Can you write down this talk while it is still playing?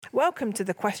Welcome to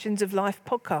the Questions of Life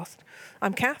podcast.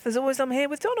 I'm Kath. As always, I'm here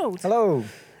with Donald. Hello.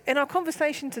 In our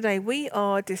conversation today, we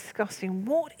are discussing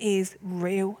what is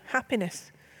real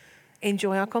happiness.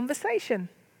 Enjoy our conversation.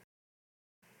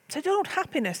 So Donald,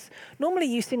 happiness. Normally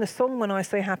you sing a song when I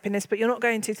say happiness, but you're not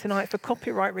going to tonight for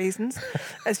copyright reasons,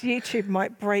 as YouTube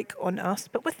might break on us.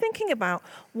 But we're thinking about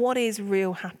what is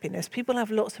real happiness. People have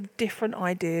lots of different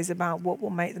ideas about what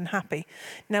will make them happy.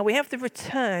 Now we have the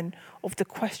return of the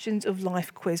Questions of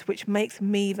Life quiz, which makes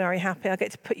me very happy. I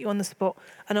get to put you on the spot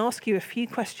and ask you a few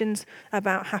questions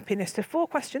about happiness. So 4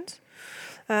 questions.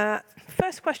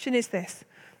 First question is this.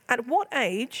 At what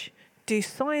age do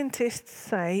scientists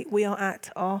say we are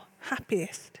at our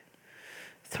happiest?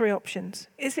 3 options.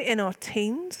 Is it in our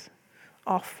teens,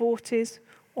 our 40s,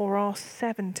 or our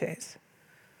 70s?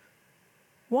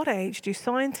 What age do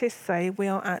scientists say we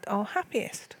are at our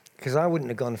happiest? Because I wouldn't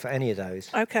have gone for any of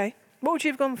those. Okay. What would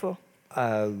you have gone for?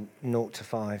 0 to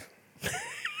 5.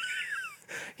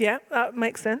 Yeah, that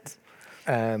makes sense.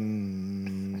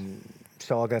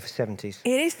 So I'll go for 70s.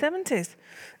 It is 70s.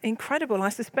 Incredible. I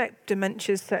suspect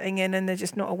dementia's setting in and they're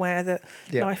just not aware that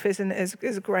life isn't as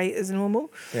great as normal.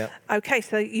 Yeah. Okay,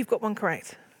 so you've got one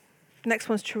correct. Next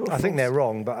one's true or false. I think they're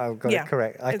wrong, but I've got it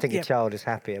correct. I think yeah. a child is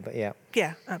happier, but yeah.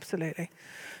 Yeah, absolutely.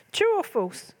 True or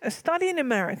false? A study in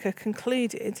America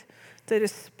concluded that a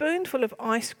spoonful of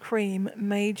ice cream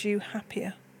made you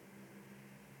happier.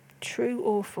 True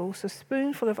or false? A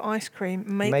spoonful of ice cream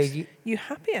makes you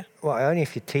happier. Well, only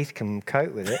if your teeth can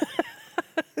cope with it.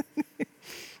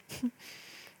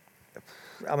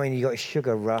 I mean, you got a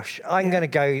sugar rush. I'm going to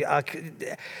go.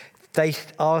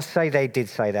 I'll say they did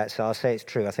say that, so I'll say it's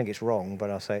true. I think it's wrong, but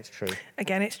I'll say it's true.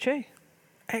 Again, it's true.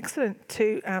 Excellent.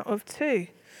 2 out of 2.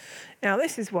 Now,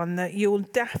 this is one that you'll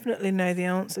definitely know the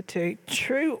answer to.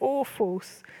 True or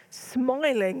false?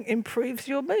 Smiling improves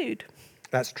your mood.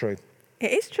 That's true.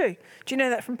 It is true. Do you know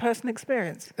that from personal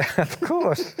experience? Of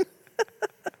course.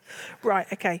 Right,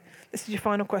 okay. This is your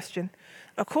final question.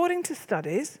 According to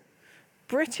studies,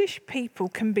 British people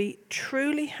can be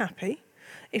truly happy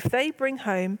if they bring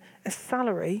home a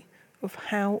salary of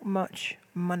how much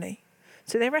money?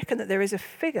 So they reckon that there is a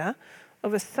figure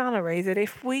of a salary that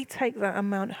if we take that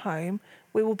amount home,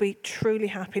 we will be truly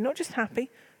happy. Not just happy,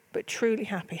 but truly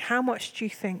happy. How much do you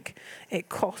think it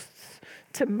costs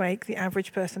to make the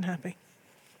average person happy?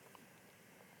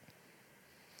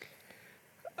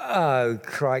 Oh,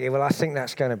 crikey. Well, I think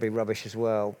that's going to be rubbish as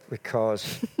well,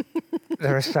 because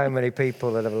there are so many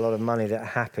people that have a lot of money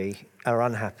that are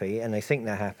unhappy, and they think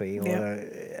they're happy. Or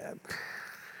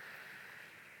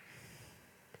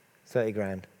 30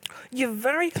 grand. You're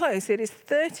very close. It is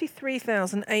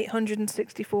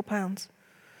 £33,864.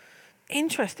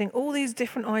 Interesting. All these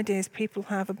different ideas people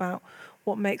have about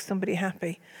what makes somebody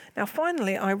happy. Now,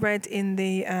 finally, I read in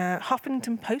the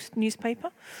Huffington Post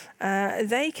newspaper,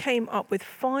 they came up with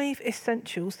 5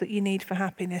 essentials that you need for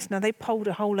happiness. Now, they polled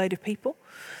a whole load of people.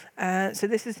 So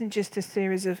this isn't just a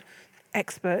series of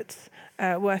experts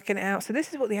working it out. So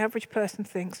this is what the average person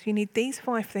thinks. You need these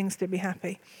 5 things to be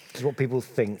happy. This is what people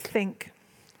think.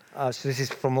 So this is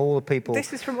from all the people.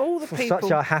 This is from all the people. Such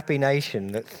a happy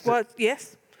nation. Well,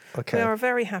 yes. Okay. We are a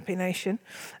very happy nation.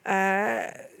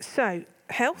 So,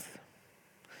 health.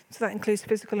 So that includes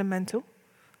physical and mental.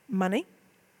 Money.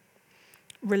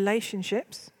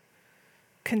 Relationships.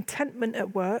 Contentment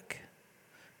at work.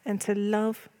 And to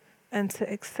love and to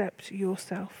accept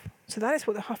yourself. So that is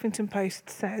what the Huffington Post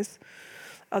says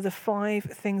are the 5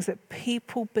 things that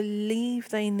people believe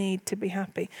they need to be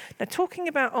happy. Now, talking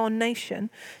about our nation,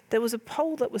 there was a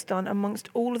poll that was done amongst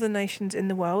all of the nations in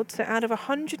the world. So out of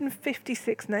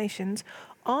 156 nations,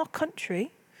 our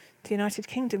country, the United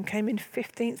Kingdom, came in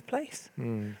 15th place.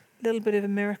 A little bit of a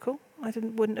miracle. I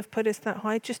wouldn't have put us that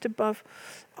high, just above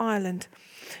Ireland.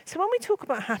 So when we talk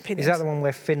about happiness... Is that the one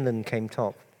where Finland came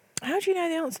top? How do you know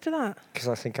the answer to that? Because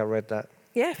I think I read that.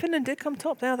 Yeah, Finland did come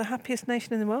top. They are the happiest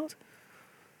nation in the world.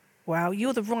 Wow,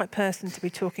 you're the right person to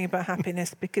be talking about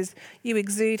happiness because you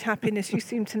exude happiness. You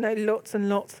seem to know lots and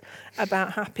lots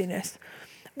about happiness.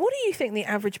 What do you think the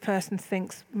average person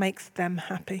thinks makes them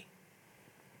happy?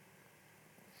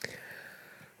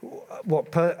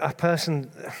 A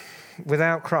person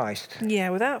without Christ?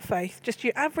 Yeah, without faith. Just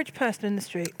your average person in the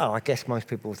street. Oh, I guess most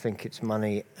people think it's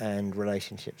money and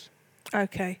relationships.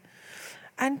 Okay.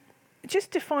 And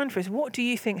just define for us, what do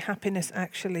you think happiness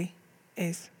actually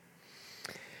is?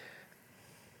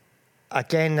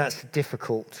 Again, that's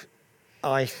difficult.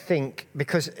 I think,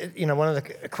 because, one of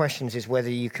the questions is whether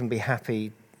you can be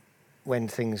happy when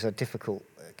things are difficult.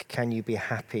 Can you be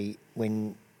happy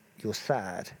when you're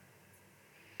sad?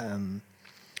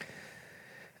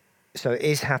 So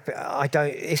is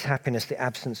happiness the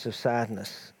absence of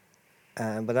sadness?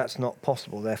 But that's not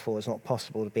possible. Therefore, it's not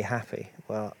possible to be happy.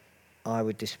 Well, I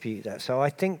would dispute that. So I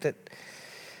think that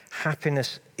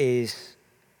happiness is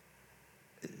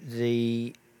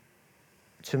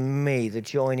to me, the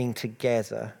joining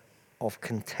together of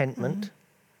contentment,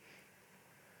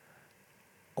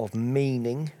 of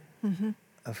meaning,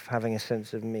 of having a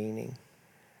sense of meaning,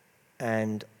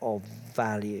 and of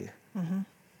value,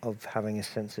 of having a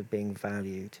sense of being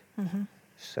valued.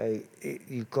 So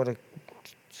you've got to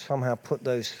somehow put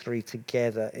those three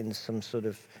together in some sort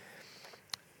of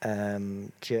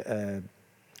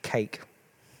cake.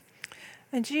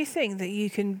 And do you think that you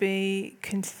can be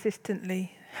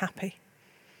consistently happy?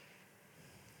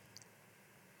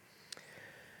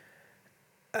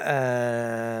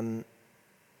 I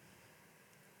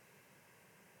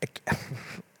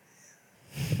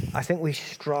think we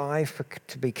strive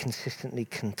to be consistently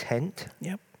content.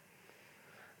 Yep.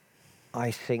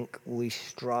 I think we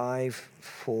strive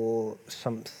for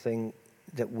something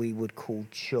that we would call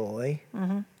joy,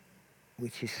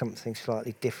 which is something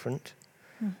slightly different.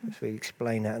 So we'll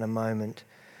explain that in a moment.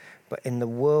 But in the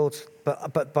world,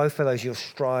 but both of those you're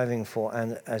striving for,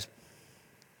 and as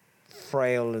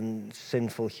frail and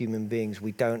sinful human beings,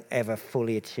 we don't ever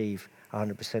fully achieve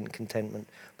 100% contentment,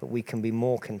 but we can be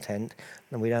more content,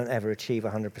 and we don't ever achieve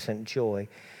 100% joy.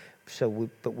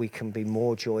 But we can be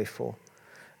more joyful.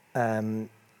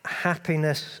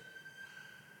 Happiness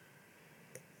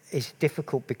is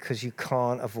difficult because you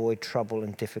can't avoid trouble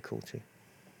and difficulty.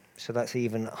 So that's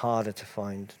even harder to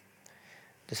find.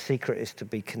 The secret is to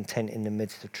be content in the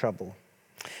midst of trouble.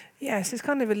 Yes, it's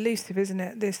kind of elusive, isn't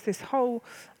it? This whole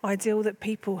ideal that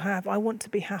people have. I want to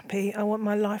be happy. I want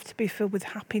my life to be filled with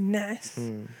happiness.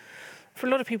 For a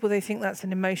lot of people, they think that's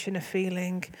an emotion, a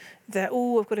feeling that,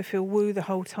 I've got to feel woo the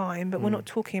whole time. But we're not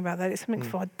talking about that. It's something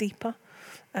far deeper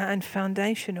and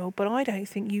foundational. But I don't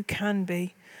think you can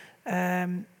be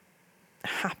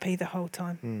happy the whole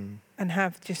time and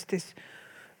have just this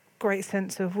great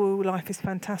sense of, life is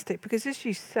fantastic. Because as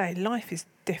you say, life is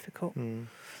difficult.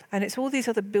 And it's all these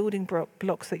other building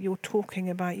blocks that you're talking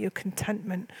about, your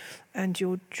contentment and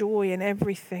your joy and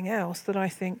everything else that I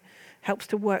think helps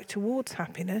to work towards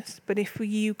happiness. But if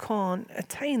you can't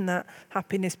attain that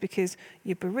happiness because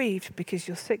you're bereaved, because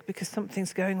you're sick, because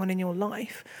something's going on in your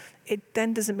life, it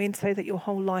then doesn't mean to say that your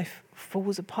whole life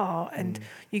falls apart and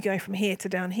you go from here to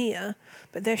down here.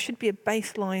 But there should be a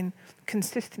baseline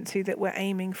consistency that we're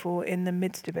aiming for in the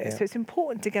midst of it. Yeah. So it's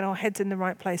important to get our heads in the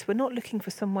right place. We're not looking for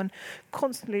someone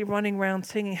constantly running around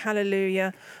singing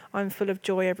hallelujah, I'm full of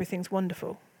joy, everything's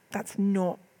wonderful. That's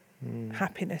not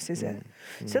happiness, is it?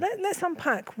 So let's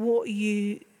unpack what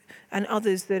you and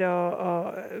others that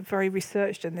are very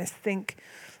researched in this think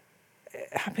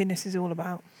happiness is all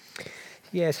about.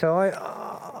 Yeah, so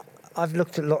I've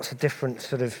looked at lots of different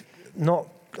sort of, not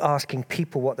asking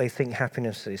people what they think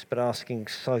happiness is, but asking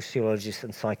sociologists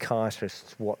and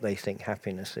psychiatrists what they think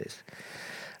happiness is.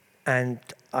 And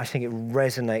I think it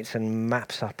resonates and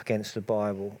maps up against the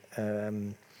Bible.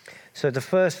 So the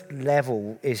first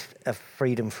level is a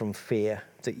freedom from fear,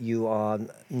 that you are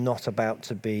not about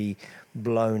to be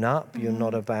blown up, you're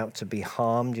not about to be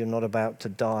harmed, you're not about to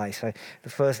die. So the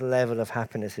first level of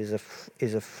happiness is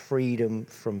a freedom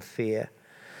from fear.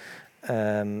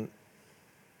 And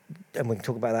we can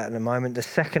talk about that in a moment. The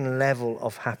second level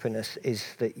of happiness is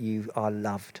that you are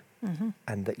loved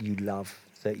and that you love,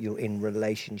 that you're in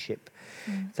relationship,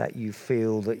 that you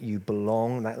feel that you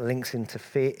belong. That links into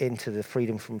fear, into the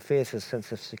freedom from fear, so a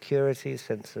sense of security, a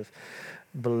sense of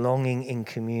belonging in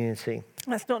community.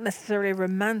 That's not necessarily a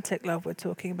romantic love we're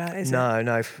talking about, is it? No.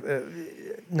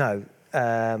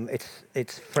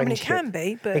 It's friendship. I mean, it can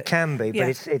be, but it can be, yeah.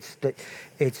 but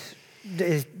it's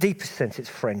the deepest sense. It's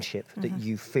friendship, that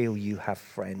you feel you have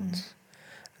friends.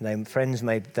 And friends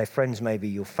may be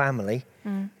your family,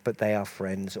 but they are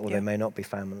friends, or they may not be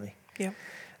family. Yeah.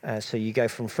 So you go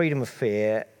from freedom of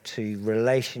fear to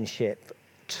relationship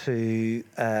to,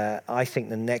 I think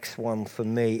the next one for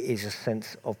me is a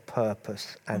sense of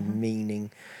purpose and meaning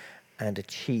and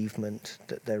achievement,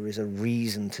 that there is a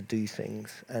reason to do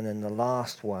things. And then the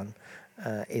last one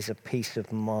is a peace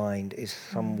of mind, is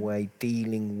some way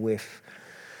dealing with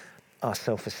our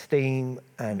self-esteem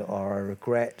and our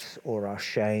regrets or our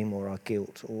shame or our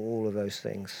guilt, or all of those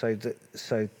things.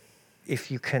 So if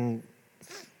you can,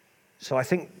 so I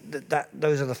think that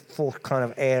those are the four kind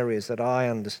of areas that I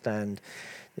understand.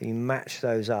 That you match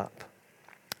those up,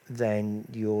 then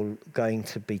you're going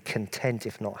to be content,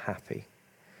 if not happy.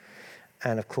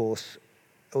 And of course,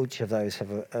 each of those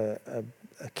have a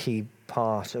key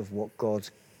part of what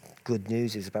God's good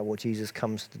news is about, what Jesus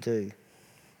comes to do.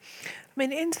 I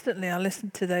mean, instantly I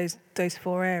listened to those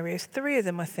 4 areas. 3 of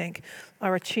them, I think,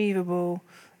 are achievable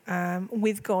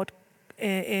with God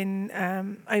in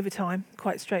over time,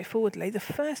 quite straightforwardly. The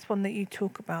first one that you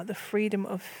talk about, the freedom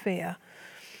of fear,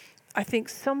 I think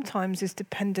sometimes is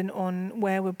dependent on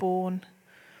where we're born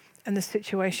and the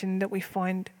situation that we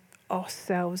find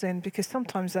ourselves in, because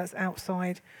sometimes that's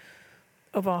outside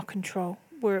of our control.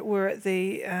 We're at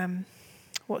the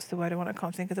what's the word I want? I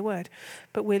can't think of the word,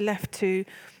 but we're left to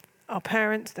our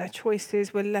parents, their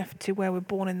choices. We're left to where we're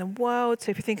born in the world.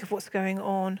 So if you think of what's going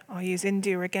on, I'll use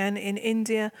India again, in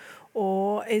India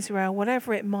or Israel,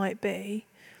 whatever it might be,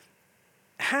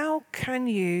 how can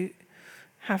you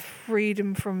have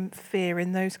freedom from fear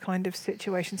in those kind of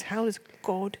situations? How does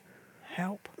God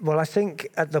help? Well, I think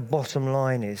at the bottom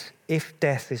line is, if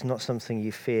death is not something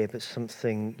you fear, but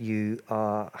something you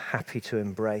are happy to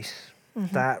embrace,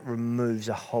 that removes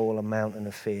a whole mountain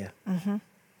of fear.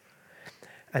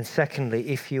 And secondly,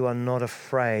 if you are not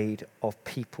afraid of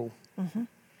people,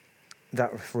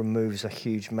 that removes a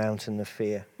huge mountain of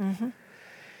fear.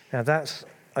 Now that's,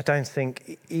 I don't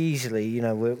think easily,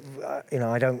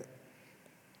 I don't.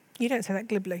 You don't say that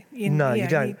glibly. You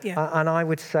don't. And I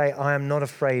would say I am not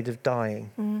afraid of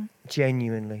dying.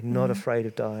 Genuinely, not afraid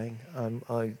of dying.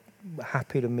 I'm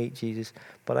happy to meet Jesus,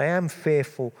 but I am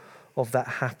fearful of that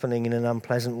happening in an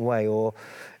unpleasant way, or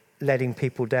letting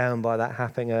people down by that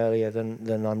happening earlier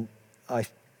than I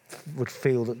would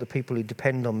feel that the people who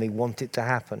depend on me want it to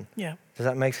happen. Yeah. Does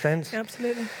that make sense?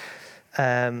 Absolutely.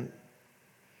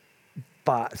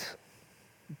 But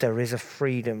there is a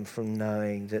freedom from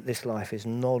knowing that this life is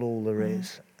not all there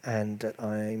is, and that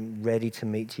I'm ready to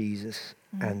meet Jesus,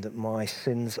 and that my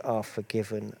sins are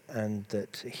forgiven, and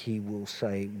that he will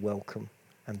say welcome.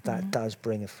 And that does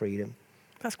bring a freedom.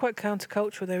 That's quite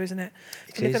countercultural, though, isn't it? It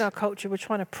If you look is. at our culture, we're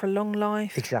trying to prolong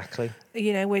life. Exactly.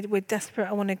 We're desperate.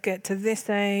 I want to get to this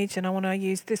age, and I want to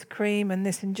use this cream and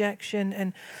this injection,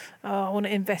 and I want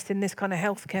to invest in this kind of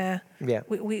healthcare. Yeah.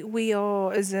 We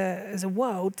are, as a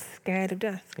world, scared of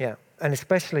death. Yeah. And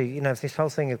especially, this whole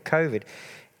thing of COVID,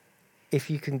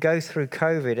 if you can go through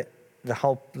COVID, the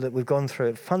whole that we've gone through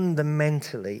it,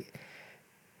 fundamentally,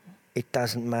 it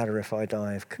doesn't matter if I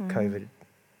die of COVID.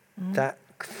 That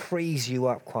frees you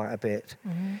up quite a bit.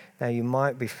 Now, you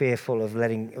might be fearful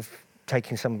of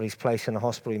taking somebody's place in a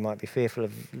hospital. You might be fearful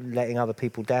of letting other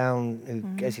people down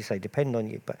who, as you say, depend on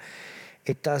you. But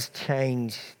it does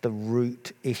change the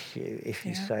root issue if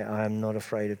you say, I am not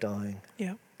afraid of dying.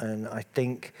 Yeah. And I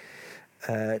think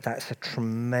that's a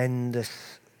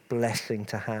tremendous blessing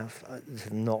to have,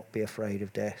 to not be afraid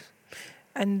of death.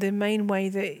 And the main way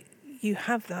that you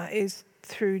have that is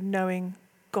through knowing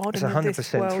God, it's and that 100%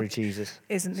 this world through Jesus.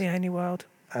 Isn't the only world.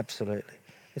 Absolutely.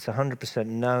 It's 100%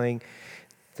 knowing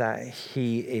that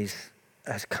he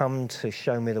has come to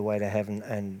show me the way to heaven,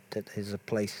 and that there's a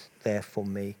place there for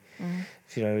me.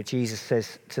 Jesus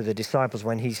says to the disciples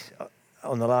when he's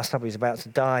on the Last Supper, he's about to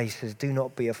die, he says, do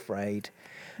not be afraid.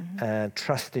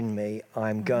 Trust in me.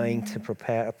 I'm going to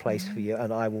prepare a place for you,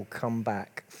 and I will come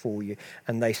back for you.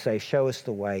 And they say, show us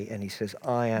the way. And he says,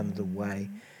 I am the way,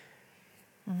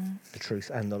 the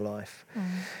truth, and the life.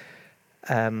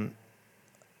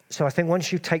 So I think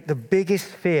once you take the biggest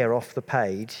fear off the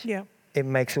page, it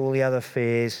makes all the other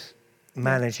fears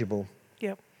manageable.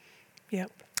 Yep.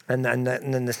 And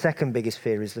then the second biggest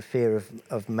fear is the fear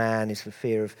of man, is the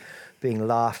fear of being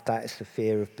laughed at, it's the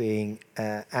fear of being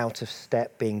out of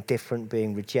step, being different,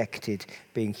 being rejected,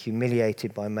 being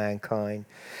humiliated by mankind.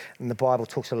 And the Bible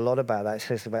talks a lot about that. It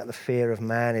says about the fear of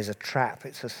man is a trap,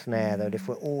 it's a snare, that if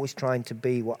we're always trying to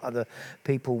be what other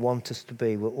people want us to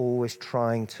be, we're always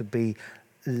trying to be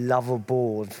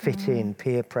lovable and fit in,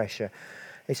 peer pressure.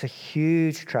 It's a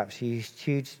huge trap. It's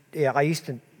huge. Yeah, I used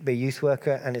to be a youth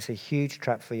worker, and it's a huge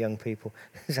trap for young people.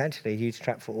 It's actually a huge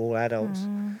trap for all adults.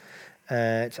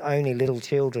 It's only little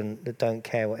children that don't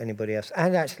care what anybody else,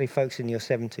 and actually folks in your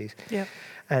 70s. Yep.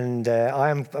 And I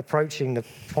am approaching the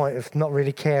point of not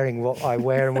really caring what I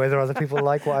wear and whether other people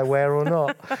like what I wear or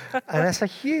not. And that's a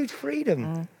huge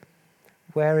freedom.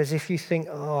 Whereas if you think,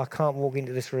 I can't walk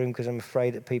into this room because I'm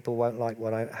afraid that people won't like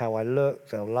how I look,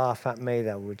 they'll laugh at me,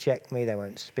 they'll reject me, they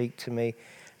won't speak to me,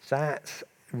 that's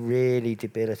really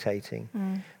debilitating.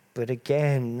 But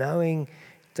again, knowing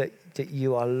that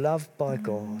you are loved by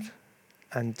God,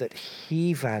 and that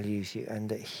he values you, and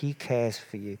that he cares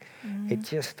for you, it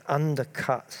just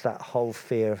undercuts that whole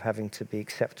fear of having to be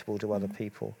acceptable to other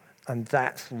people. And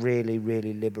that's really,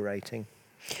 really liberating.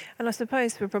 And I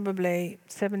suppose for probably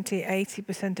 70,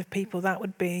 80% of people, that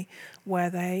would be where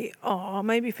they are.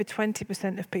 Maybe for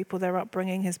 20% of people, their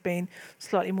upbringing has been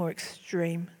slightly more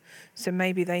extreme. So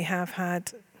maybe they have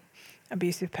had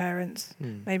abusive parents.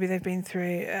 Maybe they've been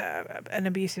through an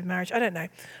abusive marriage. I don't know.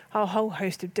 A whole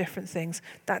host of different things.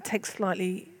 That takes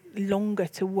slightly longer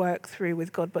to work through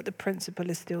with God, but the principle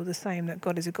is still the same, that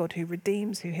God is a God who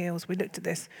redeems, who heals. We looked at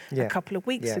this a couple of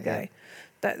weeks ago.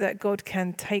 That God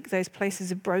can take those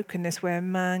places of brokenness where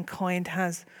mankind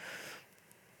has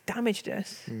damaged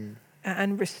us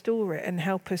and restore it and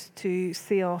help us to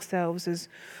see ourselves as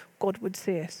God would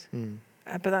see us.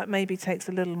 But that maybe takes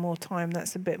a little more time.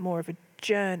 That's a bit more of a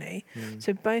journey.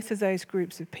 So both of those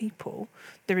groups of people,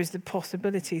 there is the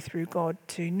possibility through God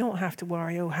to not have to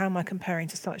worry, oh, how am I comparing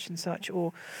to such and such,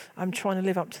 or I'm trying to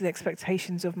live up to the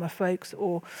expectations of my folks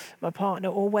or my partner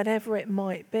or whatever it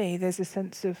might be. There's a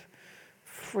sense of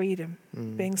freedom,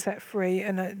 being set free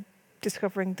and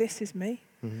discovering this is me.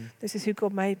 This is who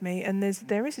God made me. And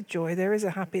there is a joy, there is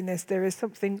a happiness, there is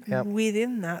something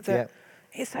within that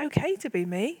it's okay to be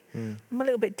me. I'm a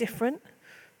little bit different.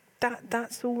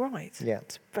 That's all right.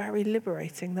 It's very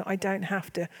liberating that I don't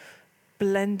have to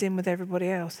blend in with everybody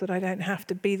else, that I don't have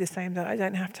to be the same, that I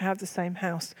don't have to have the same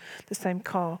house, the same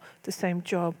car, the same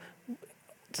job,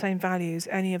 same values,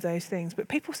 any of those things. But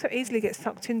people so easily get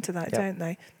sucked into that, don't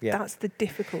they? That's the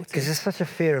difficulty. Because there's such a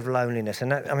fear of loneliness.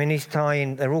 And that, I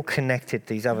mean, they're all connected,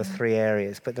 these other three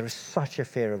areas, but there is such a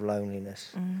fear of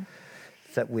loneliness.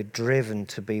 That we're driven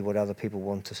to be what other people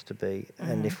want us to be.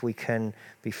 And if we can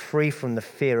be free from the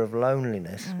fear of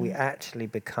loneliness, we actually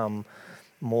become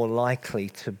more likely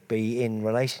to be in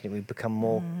relationship. We become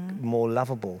more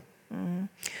lovable.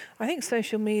 I think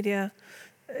social media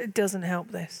doesn't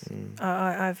help this.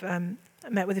 I've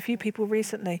met with a few people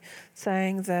recently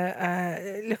saying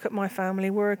that, look at my family,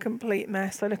 we're a complete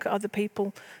mess. I look at other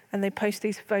people and they post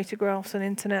these photographs on the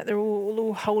internet. They're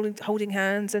all holding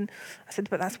hands. And I said,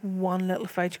 but that's one little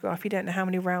photograph. You don't know how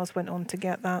many rows went on to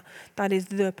get that. That is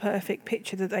the perfect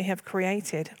picture that they have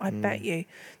created. I bet you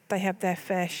they have their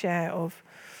fair share of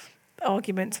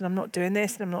arguments, and I'm not doing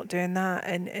this and I'm not doing that.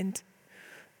 And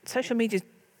social media is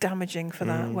damaging for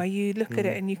that, where you look at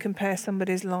it and you compare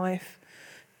somebody's life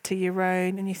to your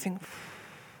own and you think,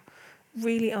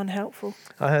 really unhelpful.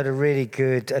 I heard a really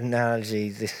good analogy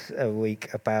this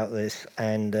week about this,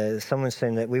 and someone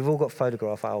saying that we've all got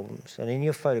photograph albums, and in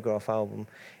your photograph album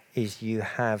is you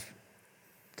have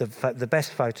the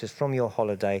best photos from your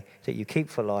holiday that you keep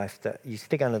for life, that you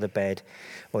stick under the bed.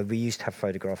 Well, we used to have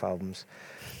photograph albums,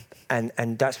 and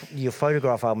that's your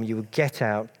photograph album you would get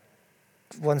out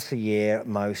once a year at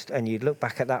most, and you'd look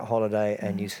back at that holiday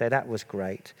and you'd say that was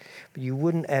great, but you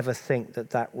wouldn't ever think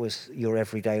that was your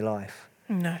everyday life.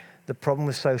 No. The problem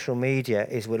with social media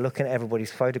is we're looking at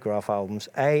everybody's photograph albums,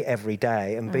 A, every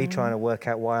day, and B, trying to work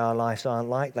out why our lives aren't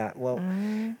like that. Well,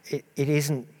 it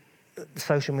isn't,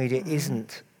 social media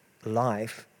isn't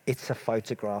life, it's a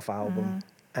photograph album.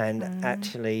 And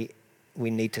actually, we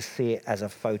need to see it as a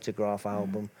photograph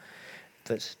album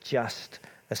that's just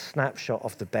a snapshot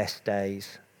of the best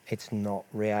days. It's not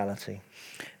reality.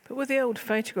 But with the old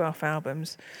photograph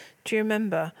albums, do you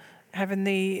remember having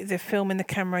the film in the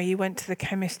camera? You went to the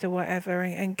chemist or whatever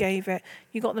and gave it.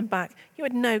 You got them back. You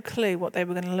had no clue what they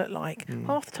were going to look like.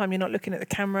 Half the time you're not looking at the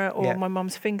camera, or my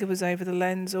mum's finger was over the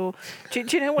lens, or do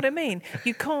you know what I mean?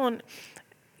 You can't.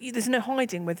 There's no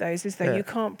hiding with those, is there? You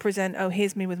can't present, oh,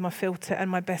 here's me with my filter and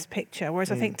my best picture.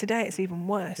 Whereas I think today it's even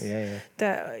worse.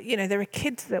 That, there are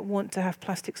kids that want to have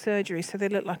plastic surgery, so they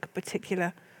look like a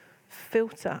particular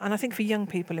filter. And I think for young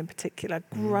people in particular,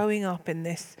 growing up in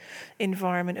this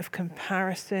environment of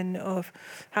comparison, of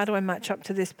how do I match up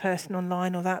to this person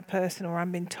online or that person, or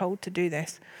I'm being told to do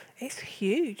this, it's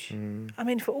huge. I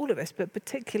mean, for all of us, but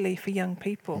particularly for young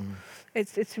people.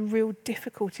 It's a real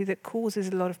difficulty that causes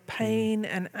a lot of pain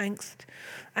and angst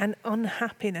and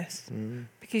unhappiness,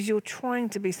 because you're trying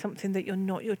to be something that you're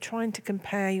not. You're trying to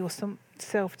compare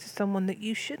yourself to someone that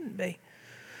you shouldn't be.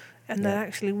 And that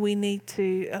actually we need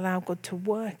to allow God to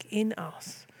work in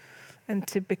us and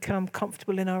to become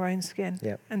comfortable in our own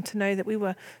skin. And to know that we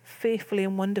were fearfully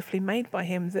and wonderfully made by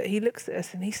him, that he looks at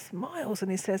us and he smiles and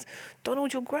he says,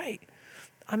 Donald, you're great.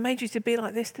 I made you to be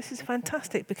like this. This is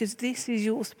fantastic, because this is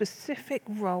your specific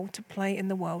role to play in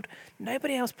the world.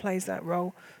 Nobody else plays that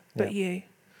role but you.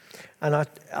 And I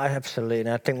absolutely, and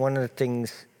I think one of the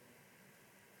things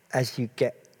as you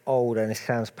get older, and it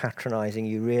sounds patronising,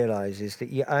 you realise is that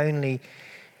you only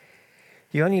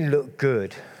look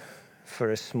good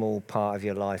for a small part of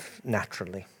your life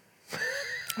naturally.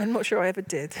 I'm not sure I ever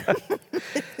did.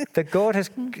 That God has,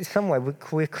 some way,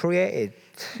 we're created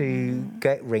to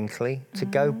get wrinkly, to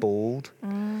go bald,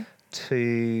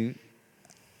 to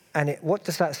And what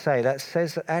does that say? That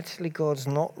says that actually God's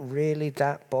not really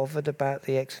that bothered about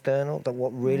the external, that what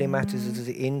really matters is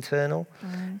the internal,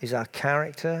 is our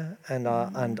character and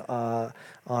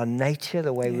our nature,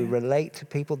 the way we relate to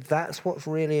people. That's what's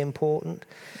really important.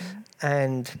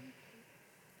 And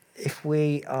if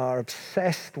we are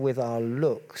obsessed with our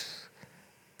looks,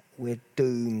 we're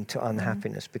doomed to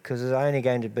unhappiness, because there's only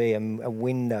going to be a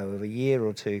window of a year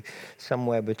or two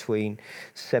somewhere between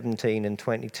 17 and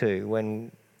 22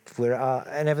 when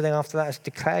and everything after that is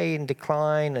decay and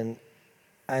decline,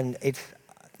 and it's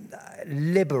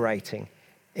liberating.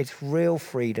 It's real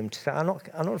freedom to say, I'm not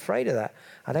afraid of that.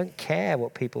 I don't care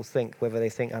what people think, whether they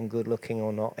think I'm good looking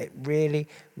or not. It really,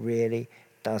 really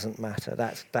doesn't matter.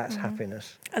 That's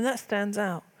happiness. And that stands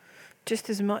out just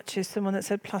as much as someone that's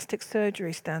had plastic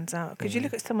surgery stands out. Because you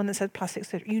look at someone that's had plastic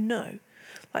surgery,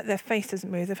 like their face doesn't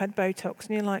move, they've had Botox,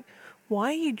 and you're like,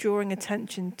 why are you drawing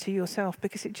attention to yourself?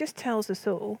 Because it just tells us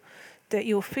all that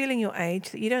you're feeling your age,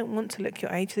 that you don't want to look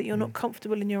your age, that you're not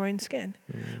comfortable in your own skin.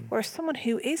 Whereas someone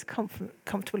who is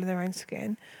comfortable in their own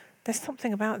skin, there's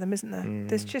something about them, isn't there?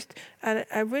 There's just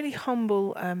a really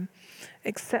humble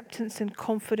acceptance and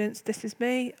confidence. This is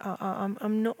me.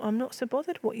 I'm not so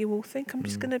bothered what you all think. I'm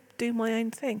just going to do my own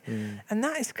thing, and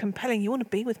that is compelling. You want to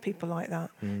be with people like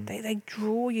that. They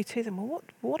draw you to them. Well,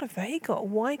 what have they got?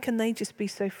 Why can they just be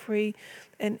so free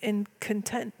and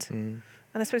content? And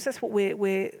I suppose that's what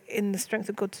we're in the strength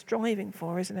of God striving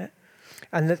for, isn't it?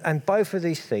 And both of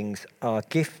these things are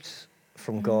gifts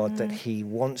from God that he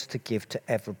wants to give to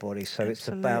everybody. So it's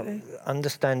about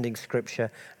understanding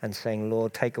Scripture and saying,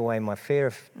 Lord, take away my fear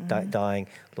of dying.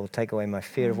 Lord, take away my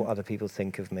fear of what other people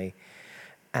think of me.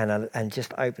 And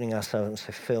just opening ourselves and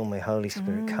say, fill me, Holy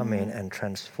Spirit, come in and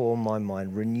transform my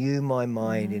mind, renew my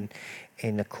mind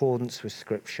in accordance with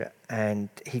Scripture. And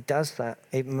he does that.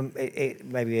 It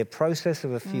may be a process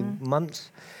of a few months,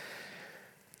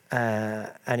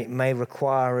 and it may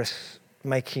require us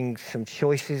making some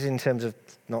choices in terms of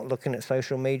not looking at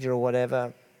social media or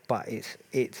whatever, but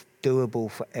it's doable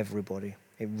for everybody.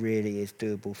 It really is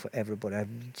doable for everybody. I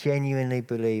genuinely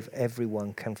believe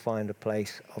everyone can find a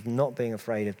place of not being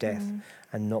afraid of death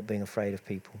and not being afraid of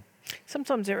people.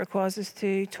 Sometimes it requires us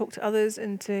to talk to others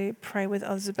and to pray with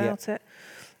others about it.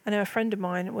 I know a friend of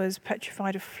mine was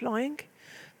petrified of flying,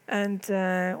 and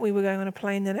we were going on a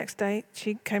plane the next day.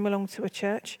 She came along to a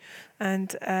church,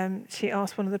 and she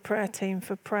asked one of the prayer team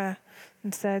for prayer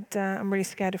and said, I'm really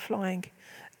scared of flying.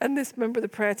 And this member of the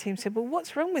prayer team said, well,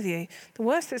 what's wrong with you? The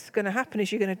worst that's going to happen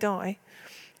is you're going to die.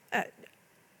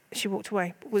 She walked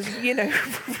away. It was,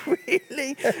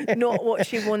 really not what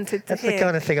she wanted to hear. That's the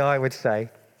kind of thing I would say.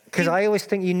 Because I always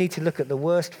think you need to look at the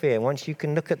worst fear. Once you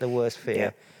can look at the worst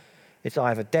fear, it's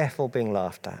either death or being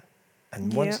laughed at.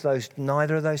 And once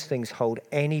neither of those things hold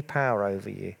any power over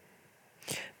you.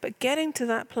 But getting to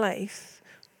that place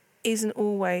isn't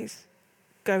always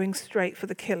going straight for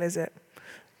the kill, is it?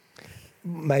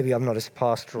 Maybe I'm not as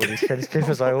pastorally sensitive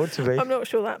as I ought to be. I'm not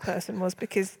sure that person was,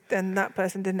 because then that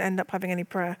person didn't end up having any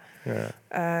prayer.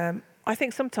 I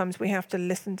think sometimes we have to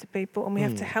listen to people and we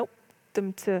have to help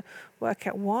them to work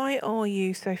out, why are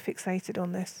you so fixated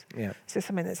on this? Is there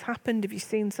something that's happened? Have you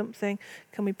seen something?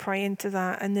 Can we pray into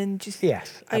that? And then just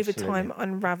over time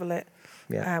unravel it.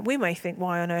 We may think,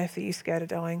 why on earth are you scared of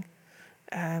dying?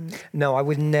 No, I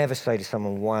would never say to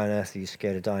someone, why on earth are you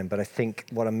scared of dying? But I think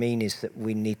what I mean is that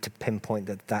we need to pinpoint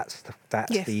that's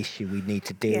the issue we need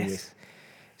to deal with.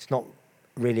 It's not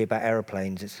really about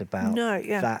aeroplanes, it's about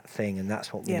that thing, and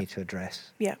that's what we need to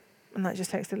address. And that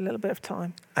just takes a little bit of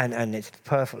time. And it's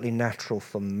perfectly natural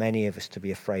for many of us to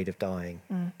be afraid of dying,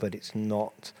 but it's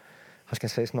not, I was going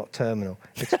to say it's not terminal.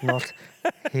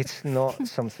 It's not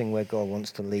something where God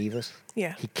wants to leave us.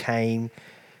 He came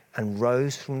and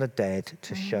rose from the dead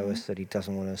to show us that he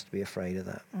doesn't want us to be afraid of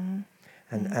that.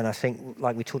 And I think,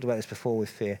 like we talked about this before with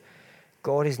fear,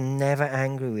 God is never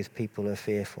angry with people who are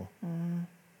fearful.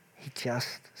 He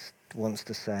just wants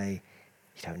to say,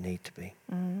 you don't need to be.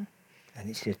 And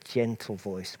it's a gentle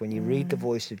voice. When you read the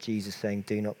voice of Jesus saying,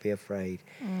 do not be afraid,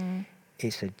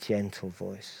 it's a gentle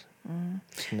voice.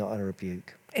 It's not a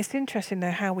rebuke. It's interesting,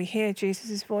 though, how we hear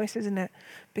Jesus' voice, isn't it?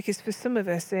 Because for some of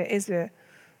us, it is a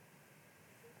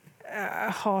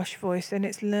harsh voice, and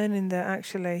it's learning that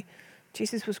actually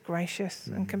Jesus was gracious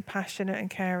and compassionate and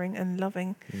caring and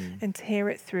loving, and to hear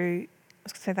it through, I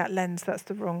was going to say that lens, that's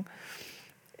the wrong,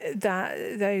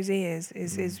 those ears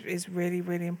is really,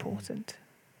 really important.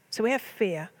 So we have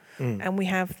fear, and we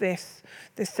have this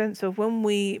sense of, when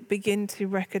we begin to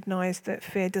recognise that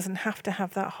fear doesn't have to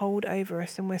have that hold over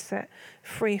us and we're set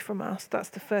free from us, that's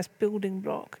the first building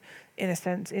block, in a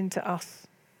sense, into us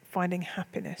finding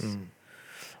happiness.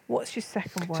 What's your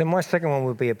second one? So my second one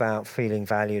would be about feeling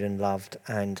valued and loved,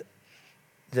 and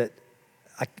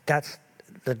that's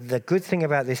the good thing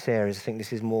about this area is I think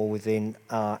this is more within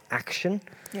our action.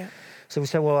 Yeah. So we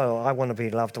say, well, I want to be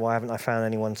loved. Why haven't I found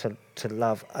anyone to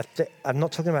love? I'm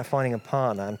not talking about finding a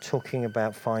partner. I'm talking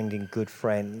about finding good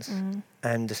friends.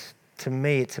 And to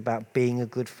me, it's about being a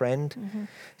good friend.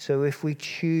 So if we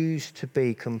choose to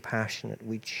be compassionate,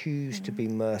 we choose to be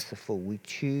merciful, we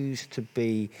choose to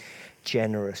be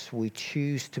generous, we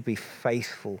choose to be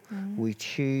faithful, we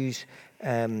choose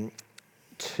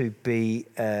to be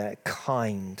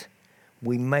kind.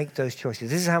 We make those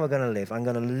choices. This is how we're going to live. I'm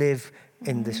going to live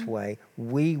in this way.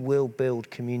 We will build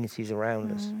communities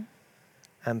around us,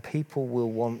 and people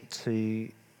will want to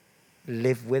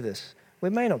live with us. We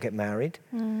may not get married,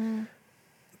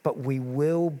 but we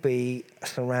will be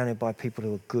surrounded by people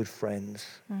who are good friends,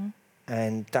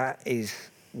 and that is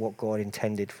what God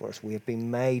intended for us. We have been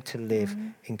made to live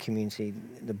in community.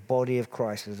 The body of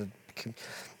Christ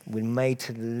we're made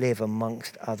to live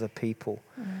amongst other people.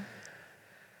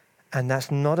 And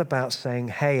that's not about saying,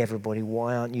 hey, everybody,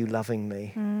 why aren't you loving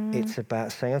me? It's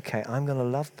about saying, okay, I'm going to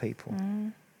love people.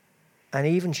 And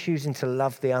even choosing to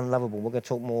love the unlovable. We're going to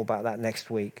talk more about that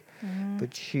next week. But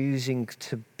choosing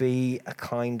to be a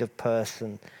kind of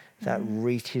person that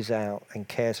reaches out and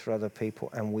cares for other people.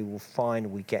 And we will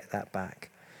find we get that back.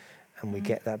 And we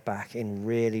get that back in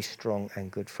really strong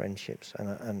and good friendships.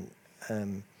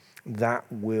 And that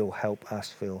will help us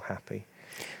feel happy.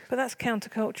 But that's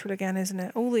countercultural again, isn't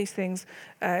it? All these things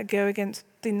go against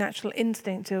the natural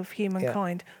instinct of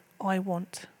humankind. Yeah. I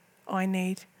want, I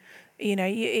need. You know,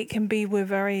 it can be we're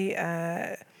very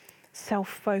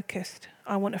self-focused.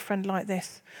 I want a friend like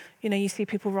this. You know, you see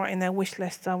people writing their wish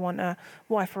lists. I want a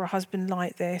wife or a husband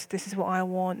like this. This is what I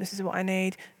want. This is what I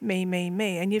need. Me, me,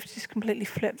 me. And you've just completely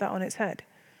flipped that on its head.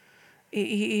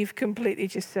 You've completely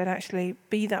just said, actually,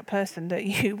 be that person that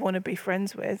you want to be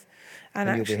friends with. And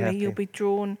actually, you'll be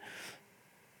drawn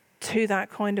to that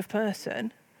kind of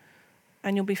person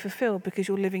and you'll be fulfilled because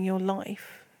you're living your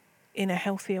life in a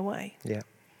healthier way. Yeah.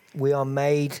 We are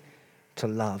made to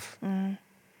love.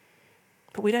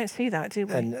 But we don't see that, do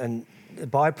we? And the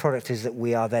byproduct is that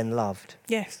we are then loved.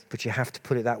 Yes. But you have to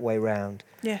put it that way round.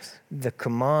 Yes. The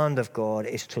command of God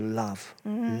is to love.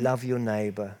 Love your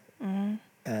neighbor.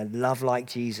 Love like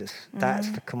Jesus. That's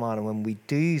the command. And when we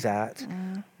do that,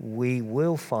 we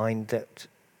will find that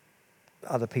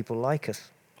other people like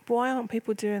us. Why aren't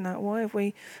people doing that? Why have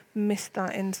we missed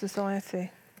that in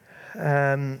society?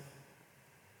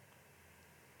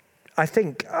 I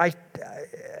think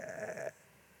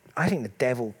the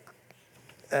devil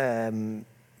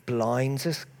blinds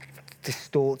us,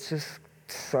 distorts us,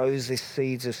 sows these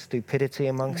seeds of stupidity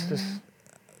amongst us.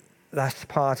 That's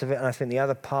part of it. And I think the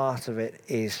other part of it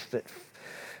is that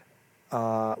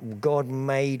God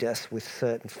made us with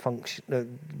certain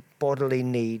bodily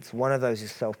needs. One of those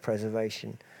is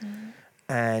self-preservation.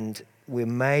 And we're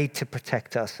made to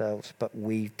protect ourselves, but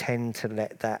we tend to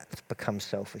let that become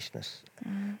selfishness.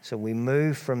 So we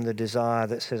move from the desire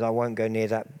that says, I won't go near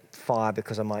that fire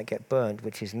because I might get burned,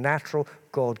 which is natural,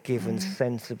 God-given,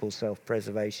 sensible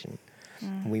self-preservation.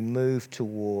 We move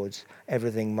towards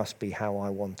everything must be how I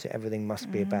want it. Everything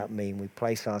must be about me. And we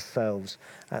place ourselves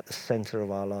at the center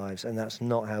of our lives. And that's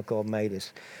not how God made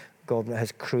us. God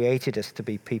has created us to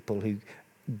be people who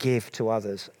give to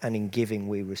others, and in giving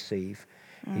we receive.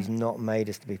 He's not made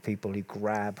us to be people who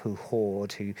grab, who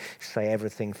hoard, who say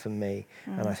everything for me.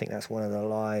 And I think that's one of the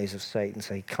lies of Satan.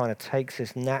 So he kind of takes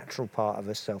this natural part of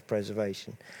us,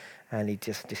 self-preservation, and he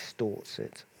just distorts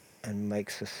it and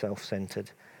makes us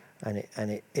self-centered. And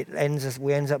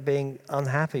we end up being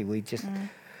unhappy. We just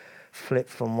flip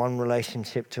from one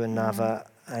relationship to another,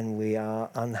 and we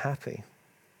are unhappy.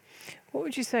 What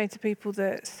would you say to people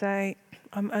that say,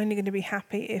 I'm only going to be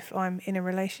happy if I'm in a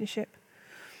relationship?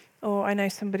 Or I know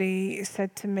somebody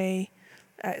said to me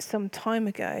some time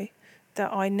ago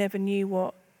that I never knew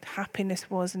what happiness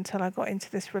was until I got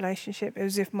into this relationship. It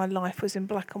was as if my life was in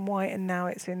black and white and now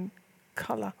it's in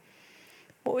colour.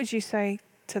 What would you say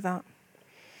to that?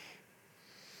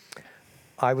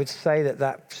 I would say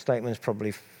that statement is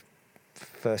probably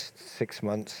first 6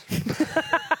 months.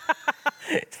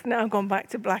 It's now gone back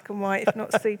to black and white, if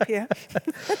not sepia.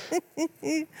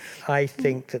 I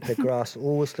think that the grass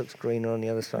always looks greener on the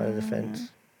other side of the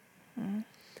fence.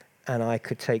 And I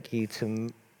could take you to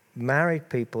married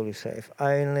people who say, if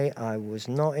only I was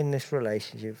not in this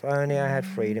relationship, if only I had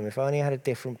freedom, if only I had a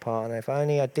different partner, if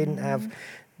only I didn't have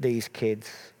these kids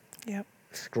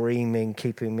screaming,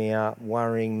 keeping me up,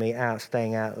 worrying me out,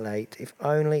 staying out late. If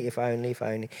only.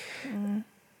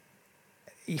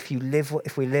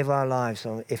 If we live our lives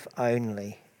on if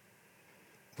only,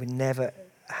 We're never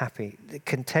happy. The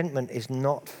contentment is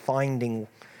not finding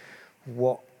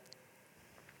what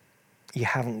you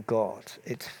haven't got.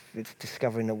 It's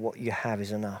discovering that what you have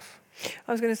is enough.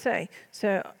 I was going to say,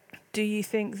 so do you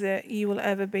think that you will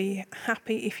ever be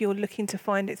happy if you're looking to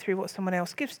find it through what someone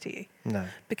else gives to you? No.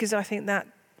 Because I think that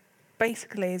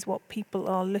basically is what people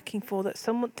are looking for, that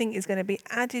something is going to be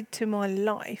added to my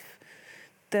life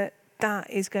that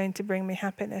is going to bring me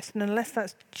happiness. And unless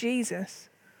that's Jesus,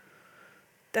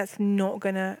 that's not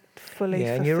going to fully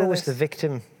fulfill and you're always us. the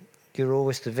victim. You're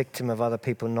always the victim of other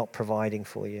people not providing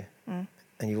for you. And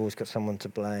you've always got someone to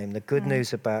blame. The good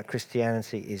news about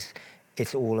Christianity is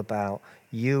it's all about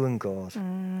you and God,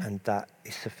 and that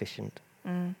is sufficient.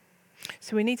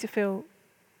 So we need to feel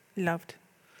loved.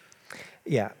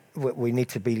 Yeah, we need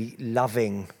to be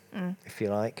loving, if you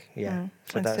like. Yeah.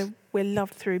 So we're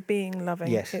loved through being loving.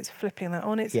 Yes. It's flipping that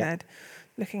on its head,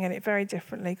 looking at it very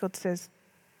differently. God says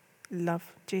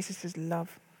love. Jesus says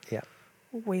love. Yeah.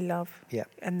 We love. Yeah.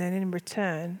 And then in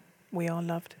return, we are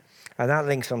loved. And that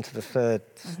links on to the third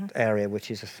area,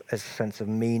 which is a sense of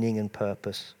meaning and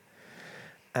purpose.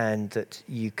 And that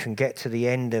you can get to the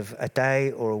end of a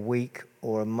day or a week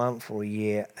or a month or a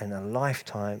year and a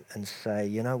lifetime and say,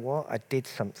 you know what, I did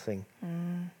something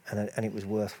and it was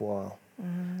worthwhile.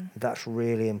 That's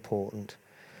really important.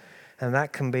 And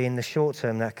that can be in the short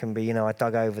term, that can be, I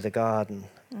dug over the garden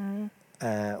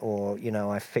or,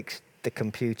 I fixed the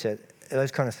computer.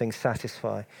 Those kind of things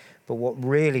satisfy. But what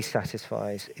really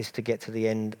satisfies is to get to the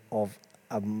end of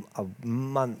a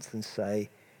month and say,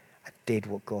 I did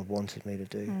what God wanted me to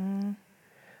do.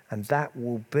 And that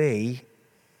will be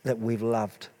that we've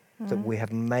loved, that we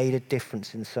have made a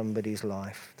difference in somebody's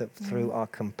life, that through our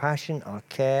compassion, our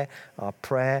care, our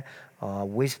prayer, our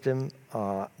wisdom,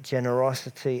 our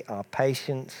generosity, our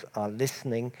patience, our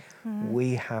listening,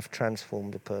 we have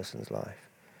transformed a person's life.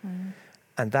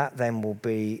 And that then will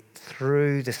be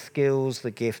through the skills,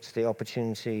 the gifts, the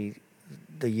opportunity,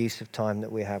 the use of time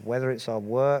that we have, whether it's our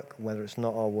work, whether it's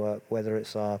not our work, whether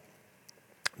it's the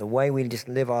way we just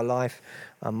live our life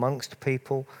amongst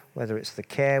people, whether it's the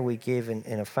care we give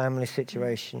in a family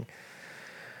situation,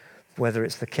 whether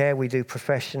it's the care we do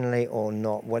professionally or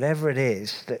not, whatever it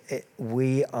is,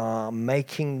 we are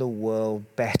making the world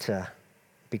better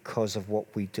because of what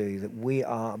we do, that we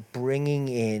are bringing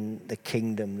in the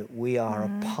kingdom, that we are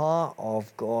a part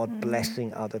of God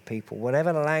blessing other people.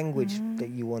 Whatever language that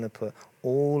you want to put,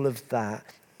 all of that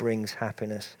brings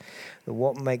happiness. But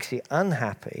what makes you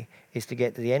unhappy is to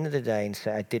get to the end of the day and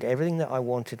say, I did everything that I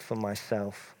wanted for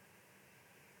myself,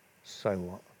 so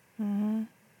what? And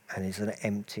it's an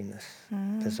emptiness.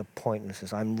 There's a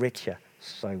pointlessness. I'm richer,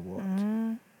 so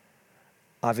what?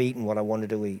 I've eaten what I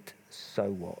wanted to eat, so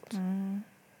what?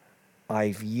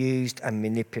 I've used and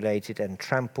manipulated and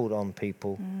trampled on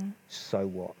people, so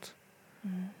what?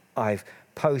 I've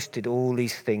posted all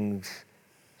these things,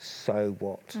 so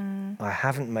what? I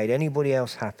haven't made anybody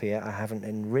else happier. I haven't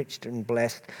enriched and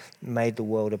blessed, made the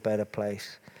world a better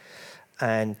place.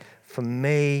 And for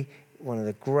me, one of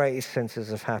the greatest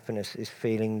senses of happiness is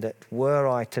feeling that were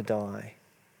I to die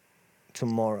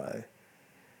tomorrow,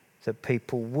 that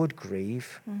people would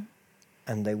grieve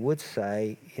and they would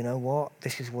say, you know what,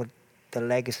 this is what the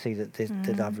legacy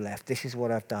that I've left. This is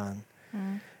what I've done.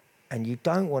 And you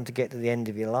don't want to get to the end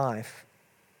of your life.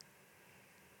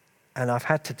 And I've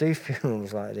had to do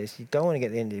funerals like this. You don't want to get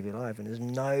to the end of your life and there's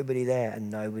nobody there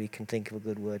and nobody can think of a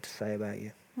good word to say about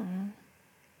you.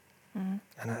 And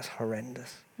that's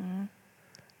horrendous.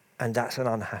 And that's an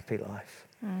unhappy life.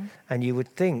 And you would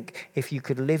think if you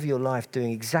could live your life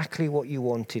doing exactly what you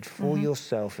wanted for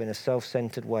yourself in a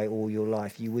self-centered way all your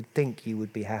life, you would think you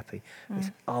would be happy. It's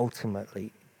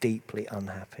ultimately deeply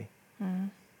unhappy.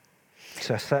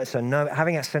 So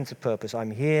having that sense of purpose, I'm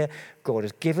here, God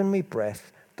has given me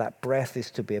breath, that breath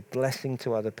is to be a blessing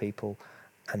to other people,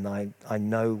 and I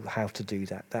know how to do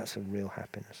that. That's a real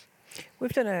happiness.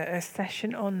 We've done a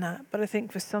session on that, but I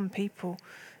think for some people,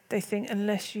 they think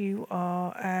unless you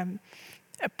are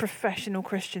a professional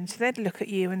Christian, so they'd look at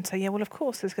you and say, yeah, well, of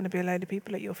course there's going to be a load of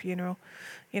people at your funeral.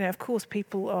 Of course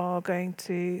people are going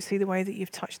to see the way that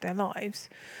you've touched their lives.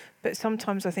 But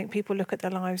sometimes I think people look at their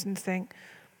lives and think,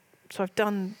 so I've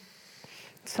done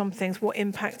some things, what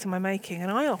impact am I making?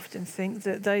 And I often think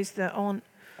that those that aren't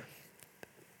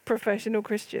professional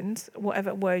Christians,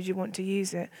 whatever word you want to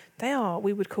use it, they are,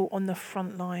 we would call, on the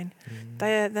front line.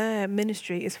 Their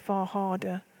ministry is far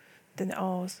harder than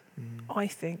ours, I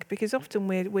think, because often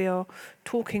we are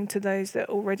talking to those that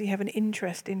already have an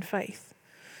interest in faith.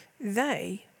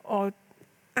 They are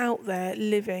out there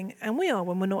living, and we are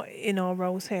when we're not in our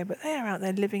roles here, but they are out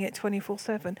there living it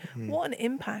 24/7. What an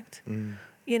impact.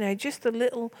 You know, just the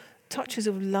little touches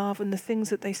of love and the things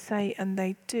that they say and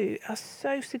they do are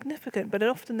so significant, but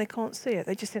often they can't see it.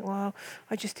 They just think, well,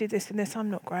 I just do this and this, I'm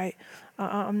not great,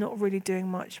 I'm not really doing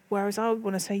much. Whereas I would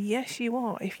want to say, yes, you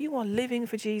are. If you are living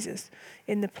for Jesus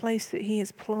in the place that he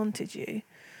has planted you,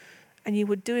 and you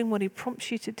were doing what he prompts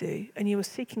you to do, and you were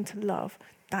seeking to love,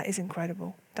 that is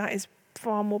incredible. That is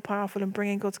far more powerful than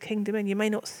bringing God's kingdom in. You may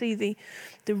not see the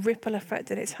ripple effect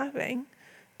that it's having,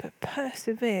 but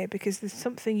persevere, because there's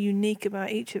something unique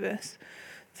about each of us,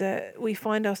 that we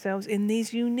find ourselves in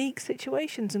these unique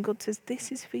situations, and God says,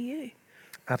 this is for you.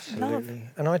 Absolutely. Love.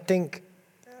 And I think,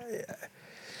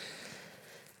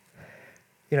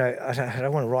 you know, I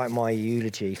don't want to write my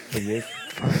eulogy for you.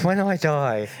 When I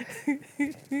die,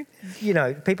 you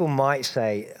know, people might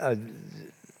say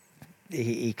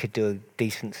he could do a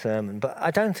decent sermon, but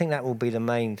I don't think that will be the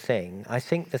main thing. I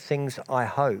think the things I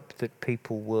hope that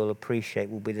people will appreciate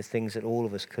will be the things that all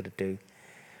of us could do.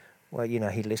 Well, you know,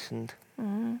 he listened.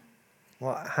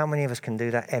 Well, how many of us can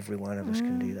do that? Every one of us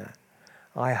can do that.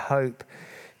 I hope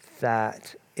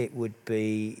that it would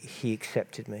be he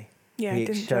accepted me. Yeah, he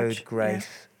didn't showed judge. grace.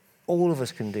 Yeah. All of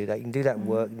us can do that. You can do that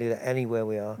work, you can do that anywhere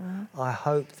we are. I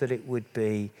hope that it would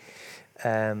be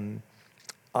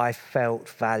I felt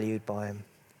valued by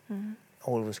him.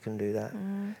 All of us can do that.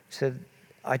 So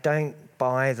I don't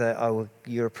buy that, oh,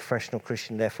 you're a professional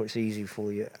Christian, therefore it's easy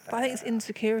for you. But I think it's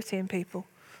insecurity in people.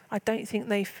 I don't think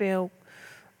they feel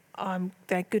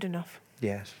they're good enough.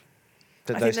 Yes.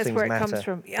 That I those think that's things where it matter. comes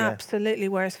from. Yeah. Absolutely.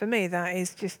 Whereas for me, that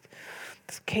is just,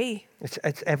 it's key. It's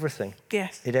everything.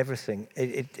 Yes. It's everything.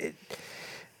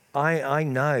 I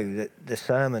know that the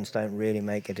sermons don't really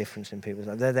make a difference in people's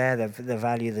lives. They're there, they're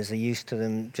valued, there's a use to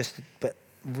them. But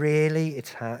really,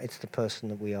 it's the person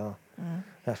that we are.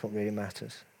 That's what really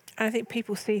matters. And I think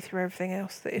people see through everything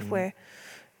else, that if we're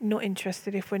not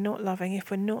interested, if we're not loving, if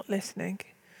we're not listening,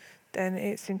 then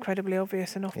it's incredibly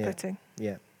obvious and off-putting.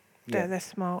 Yeah. They're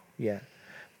smart. Yeah.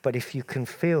 But if you can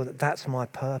feel that that's my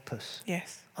purpose.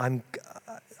 Yes. I'm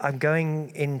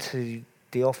going into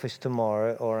the office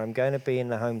tomorrow, or I'm going to be in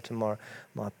the home tomorrow.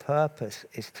 My purpose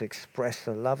is to express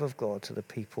the love of God to the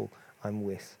people I'm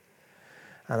with.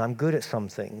 And I'm good at some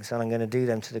things, and I'm going to do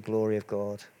them to the glory of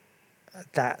God.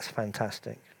 That's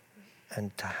fantastic.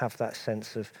 And to have that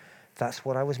sense of, that's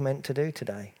what I was meant to do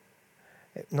today.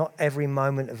 Not every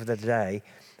moment of the day,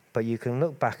 but you can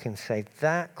look back and say,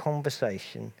 that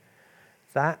conversation,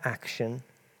 that action,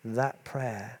 that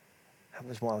prayer, that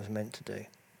was what I was meant to do.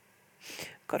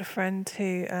 Got a friend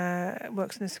who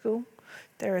works in a school.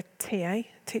 They're a TA,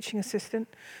 teaching assistant.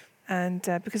 And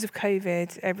because of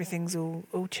COVID, everything's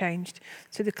all changed.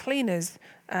 So the cleaners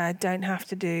don't have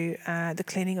to do the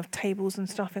cleaning of tables and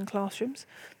stuff in classrooms.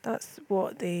 That's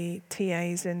what the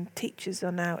TAs and teachers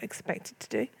are now expected to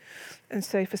do. And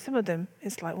so for some of them,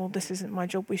 it's like, well, this isn't my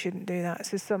job, we shouldn't do that.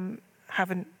 So some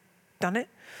haven't done it.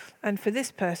 And for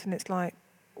this person, it's like,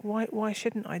 why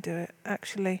shouldn't I do it?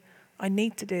 Actually, I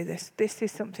need to do this. This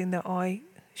is something that I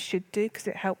should do because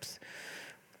it helps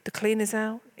the cleaners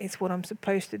out. It's what I'm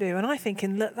supposed to do. And I think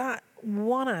in that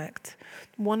one act,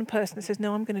 one person that says,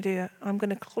 no, I'm going to do it, I'm going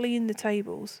to clean the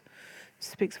tables,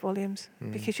 speaks volumes.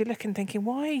 Because you're looking thinking,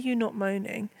 why are you not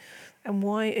moaning? And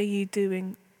why are you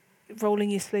rolling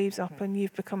your sleeves up and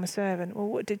you've become a servant? Well,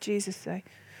 what did Jesus say?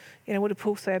 You know, what did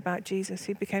Paul say about Jesus?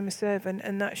 He became a servant,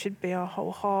 and that should be our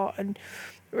whole heart and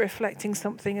reflecting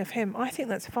something of him. I think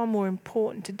that's far more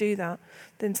important to do that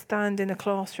than stand in a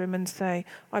classroom and say,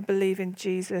 I believe in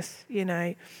Jesus, you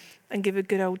know, and give a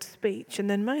good old speech and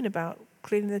then moan about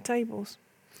cleaning the tables.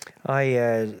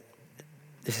 This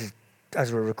is,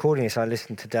 as we're recording this, I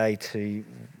listened today to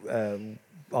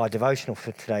our devotional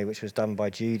for today, which was done by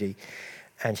Judy,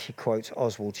 and she quotes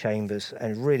Oswald Chambers,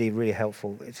 and really, really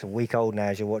helpful. It's a week old now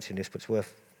as you're watching this, but it's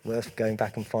worth going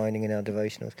back and finding in our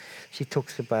devotionals. She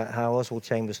talks about how Oswald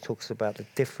Chambers talks about the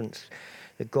difference,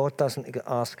 that God doesn't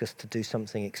ask us to do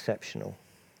something exceptional.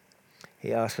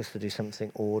 He asks us to do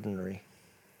something ordinary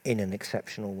in an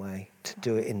exceptional way, to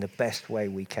do it in the best way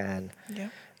we can. Yeah.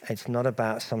 It's not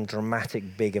about some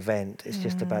dramatic big event. It's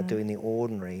just about doing the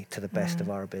ordinary to the best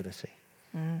of our ability.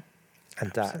 And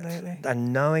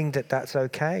and knowing that that's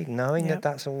okay, knowing that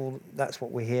that's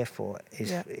what we're here for,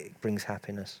 it brings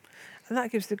happiness. And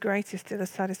that gives the greatest deal of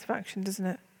satisfaction, doesn't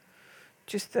it?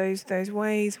 Just those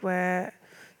ways where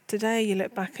today you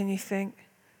look back and you think,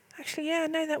 actually, yeah,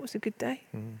 no, that was a good day.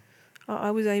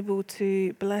 I was able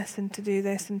to bless and to do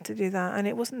this and to do that, and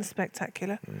it wasn't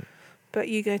spectacular, but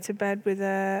you go to bed with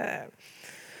a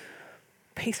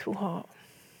peaceful heart,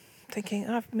 thinking,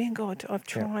 me and God, I've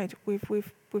tried.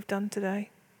 We've done today.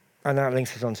 And that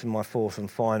links us on to my fourth and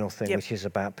final thing, Yep. which is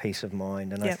about peace of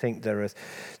mind. And I Yep. think there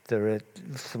are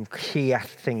some key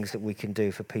things that we can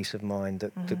do for peace of mind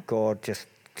that God just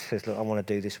says, look, I want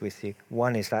to do this with you.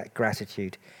 One is that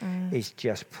gratitude is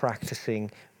just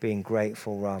practicing being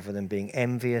grateful rather than being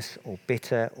envious or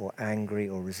bitter or angry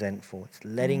or resentful. It's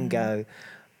letting go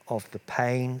of the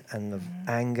pain and the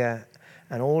anger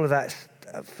and all of that.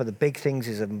 For the big things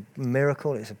is a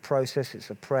miracle, it's a process,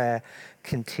 it's a prayer.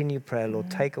 Continue prayer, Lord,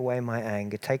 take away my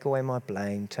anger, take away my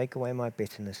blame, take away my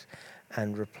bitterness,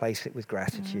 and replace it with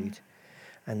gratitude.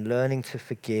 And learning to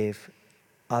forgive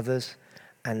others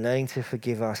and learning to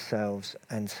forgive ourselves.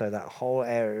 And so that whole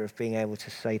area of being able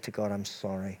to say to God, I'm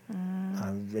sorry.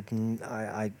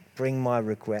 I bring my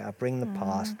regret, I bring the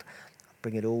past, I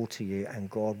bring it all to you, and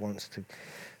God wants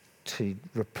to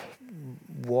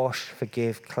wash,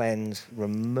 forgive, cleanse,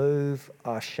 remove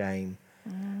our shame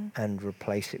and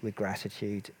replace it with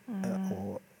gratitude.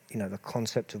 Or, the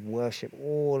concept of worship,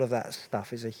 all of that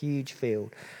stuff is a huge field,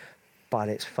 but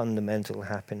its fundamental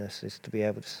happiness is to be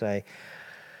able to say,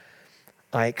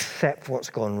 I accept what's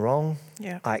gone wrong,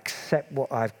 I accept what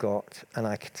I've got, and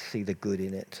I can see the good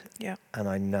in it. And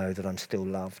I know that I'm still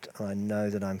loved, and I know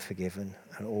that I'm forgiven,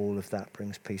 and all of that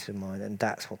brings peace of mind, and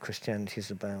that's what Christianity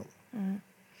is about.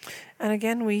 And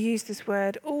again, we use this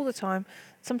word all the time.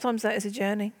 Sometimes that is a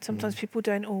journey. Sometimes people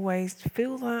don't always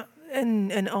feel that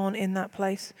and aren't in that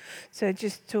place. So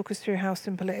just talk us through how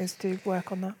simple it is to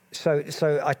work on that.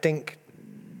 So I think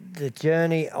the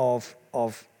journey of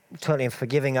totally in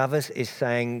forgiving others is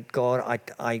saying, God,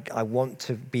 I want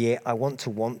to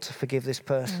forgive this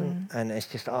person, and it's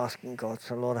just asking God,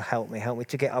 so Lord, help me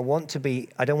to get. I don't want to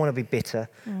be bitter,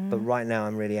 but right now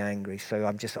I'm really angry, so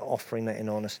I'm just offering that in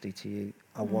honesty to you.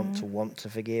 I want to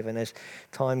forgive, and as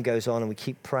time goes on and we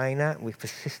keep praying that, we're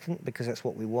persistent because that's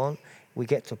what we want. We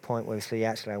get to a point where we say,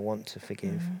 actually, I want to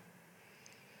forgive,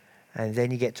 and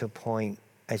then you get to a point.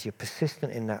 As you're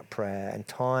persistent in that prayer and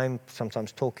time,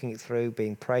 sometimes talking it through,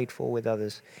 being prayed for with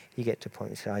others, you get to a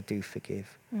point where you say, I do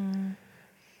forgive.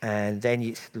 And then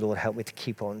it's, Lord, help me to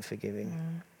keep on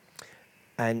forgiving.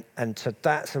 And so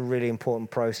that's a really important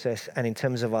process. And in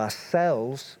terms of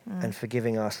ourselves and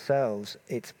forgiving ourselves,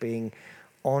 it's being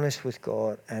honest with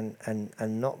God and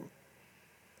not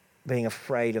being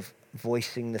afraid of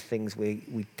voicing the things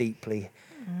we deeply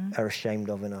are ashamed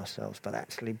of in ourselves, but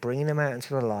actually bringing them out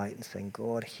into the light and saying,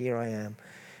 God, here I am.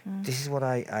 This is what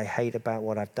I hate about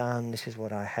what I've done. This is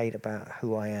what I hate about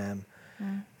who I am.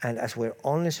 And as we're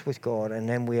honest with God, and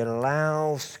then we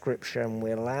allow Scripture and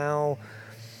we allow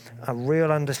a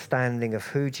real understanding of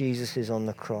who Jesus is on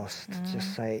the cross to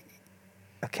just say,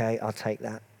 okay, I'll take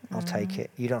that. I'll take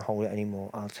it. You don't hold it anymore.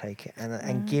 I'll take it.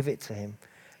 And give it to him.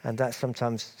 And that's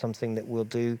sometimes something that we'll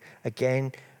do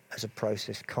again as a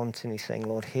process, constantly saying,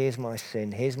 Lord, here's my sin,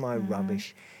 here's my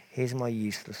rubbish, here's my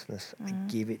uselessness. I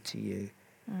give it to you.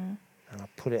 And I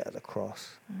put it at the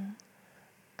cross.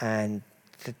 And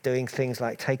doing things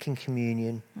like taking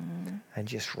communion and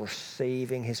just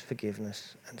receiving his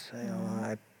forgiveness and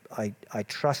saying, I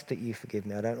trust that you forgive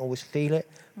me. I don't always feel it,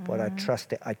 but I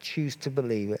trust it. I choose to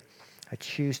believe it. I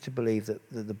choose to believe that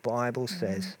the Bible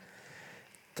says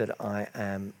that I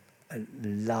am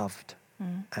loved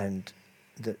and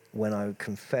that when I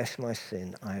confess my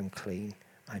sin, I am clean.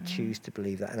 I choose to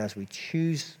believe that. And as we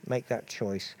make that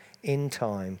choice in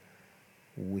time,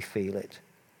 we feel it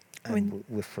and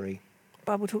we're free. The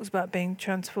Bible talks about being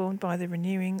transformed by the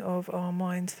renewing of our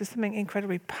minds. There's something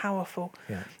incredibly powerful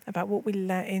about what we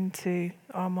let into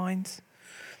our minds.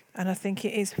 And I think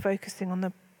it is focusing on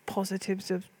the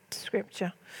positives of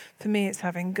Scripture. For me, it's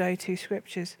having go-to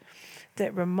scriptures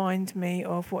that remind me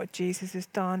of what Jesus has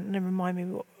done and remind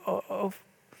me of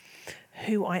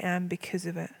who I am because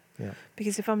of it. Yeah.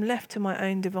 Because if I'm left to my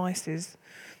own devices,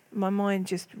 my mind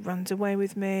just runs away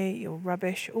with me, you're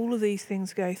rubbish. All of these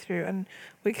things go through. And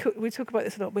we talk about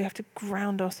this a lot. We have to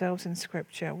ground ourselves in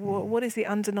Scripture. What is the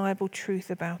undeniable truth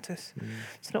about us?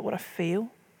 It's not what I feel.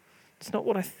 It's not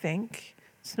what I think.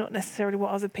 It's not necessarily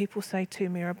what other people say to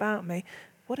me or about me.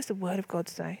 What does the Word of God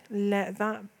say? Let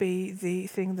that be the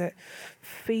thing that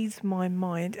feeds my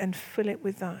mind and fill it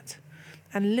with that.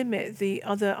 And limit the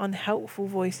other unhelpful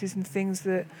voices and things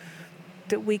that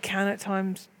we can at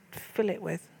times fill it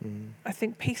with. I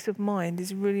think peace of mind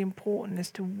is really important as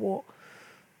to what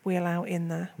we allow in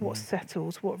there, what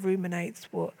settles, what ruminates,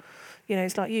 what,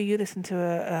 it's like you listen to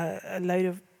a load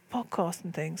of podcasts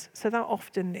and things. So that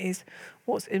often is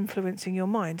what's influencing your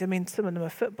mind. I mean, some of them are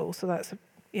football, so that's,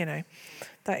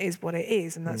 that is what it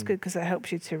is. And that's good because it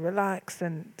helps you to relax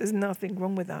and there's nothing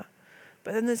wrong with that.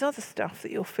 But then there's other stuff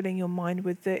that you're filling your mind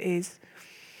with that is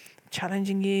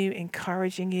challenging you,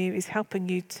 encouraging you, is helping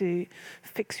you to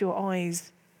fix your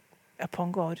eyes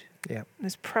upon God. Yeah.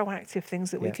 There's proactive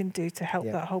things that we Yeah. can do to help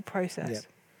Yeah. that whole process.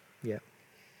 Yeah. Yeah.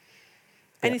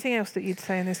 Anything else that you'd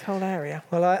say in this whole area?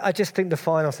 Well, I just think the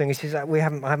final thing is that I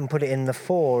haven't put it in the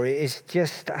 4. It is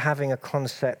just having a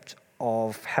concept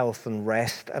of health and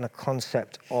rest, and a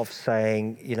concept of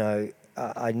saying,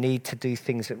 I need to do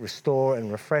things that restore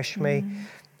and refresh me.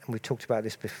 And we talked about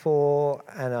this before.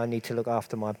 And I need to look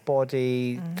after my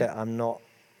body, that I'm not.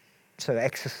 So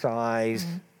exercise,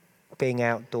 being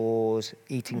outdoors,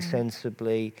 eating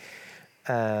sensibly,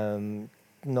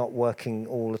 not working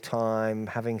all the time,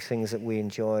 having things that we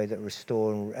enjoy that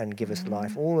restore and give us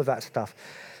life. All of that stuff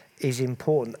is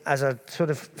important. As a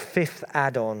sort of 5th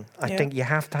add-on, I think you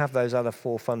have to have those other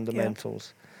 4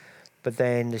 fundamentals. But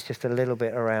then there's just a little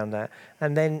bit around that.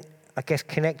 And then I guess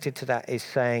connected to that is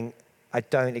saying, I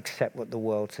don't accept what the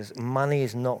world says. Money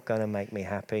is not going to make me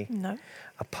happy. No.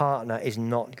 A partner is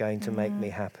not going to make me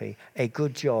happy. A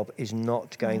good job is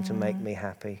not going to make me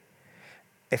happy.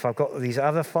 If I've got these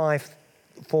other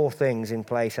 4 things in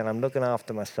place and I'm looking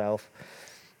after myself,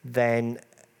 then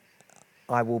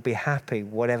I will be happy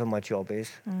whatever my job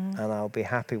is, and I'll be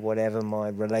happy whatever my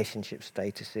relationship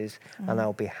status is, and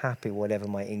I'll be happy whatever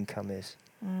my income is.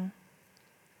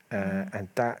 And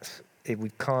that's it.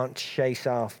 We can't chase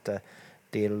after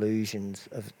the illusions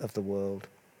of the world.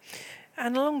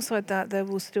 And alongside that, there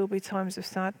will still be times of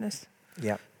sadness.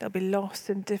 Yeah. There'll be loss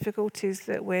and difficulties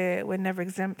that we're never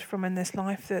exempt from in this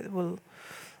life that will,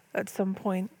 at some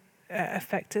point,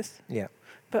 affect us. Yeah.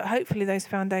 But hopefully those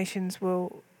foundations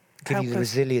will give help you the us.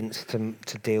 resilience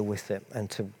to deal with it and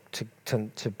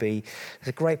to be. There's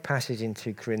a great passage in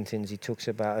 2 Corinthians. He talks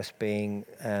about us being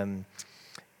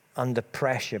under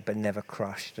pressure but never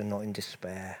crushed and not in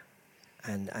despair.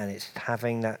 And it's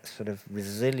having that sort of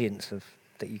resilience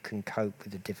that you can cope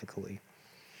with the difficulty.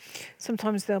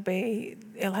 Sometimes there'll be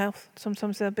ill health.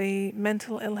 Sometimes there'll be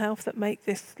mental ill health that make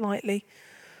this slightly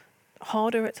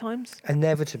harder at times.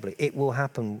 Inevitably, it will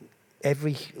happen.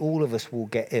 All of us will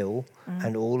get ill,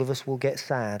 and all of us will get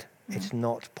sad. It's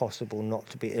not possible not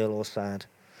to be ill or sad.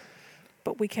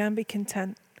 But we can be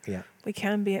content. Yeah. We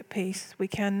can be at peace. We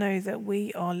can know that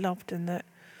we are loved and that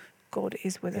God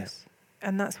is with us.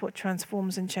 And that's what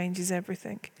transforms and changes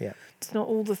everything. Yeah. It's not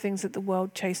all the things that the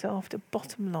world chase after.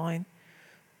 Bottom line,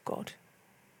 God.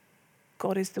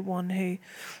 God is the one who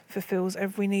fulfills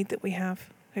every need that we have,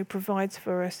 who provides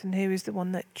for us, and who is the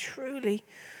one that truly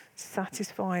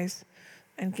satisfies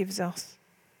and gives us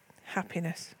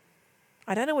happiness.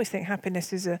 I don't always think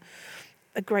happiness is a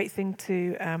great thing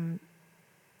to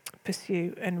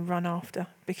pursue and run after,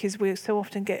 because we so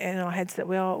often get in our heads that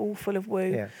we are all full of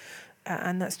woo. Yeah.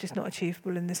 And that's just not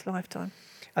achievable in this lifetime.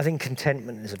 I think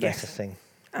contentment is a better thing.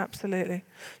 Absolutely.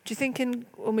 Do you think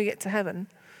when we get to heaven,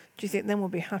 do you think then we'll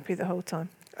be happy the whole time?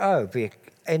 Oh, it'd be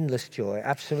endless joy.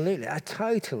 Absolutely.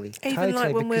 Totally.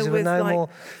 Like when because we're with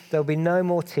there'll be no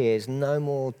more tears, no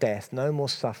more death, no more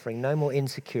suffering, no more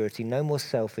insecurity, no more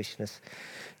selfishness,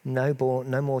 no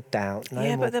more doubt.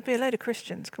 But there'll be a load of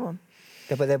Christians. Come on.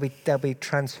 Yeah, but they'll be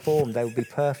transformed. They will be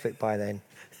perfect by then.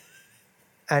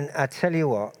 And I tell you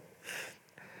what,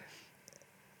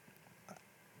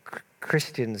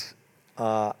 Christians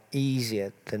are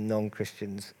easier than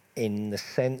non-Christians in the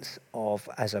sense of,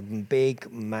 as a big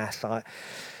mass, I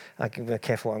can be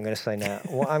careful what I'm going to say now.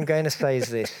 What I'm going to say is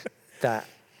this, that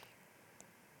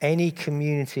any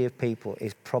community of people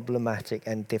is problematic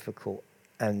and difficult,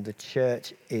 and the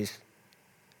church is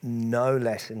no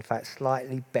less, in fact,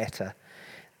 slightly better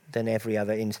than every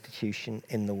other institution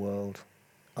in the world,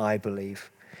 I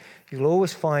believe. You'll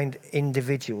always find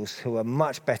individuals who are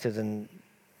much better than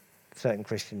certain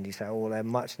Christians. You say, oh, they're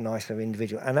much nicer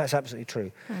individuals. And that's absolutely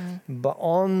true. But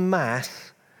en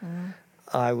masse,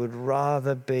 I would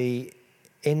rather be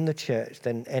in the church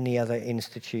than any other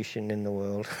institution in the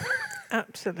world.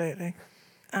 Absolutely.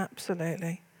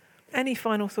 Absolutely. Any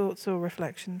final thoughts or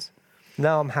reflections?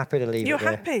 No, I'm happy to leave You're it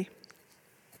there. happy?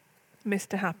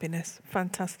 Mr. Happiness.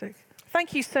 Fantastic.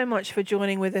 Thank you so much for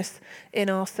joining with us in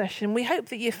our session. We hope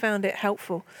that you found it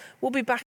helpful. We'll be back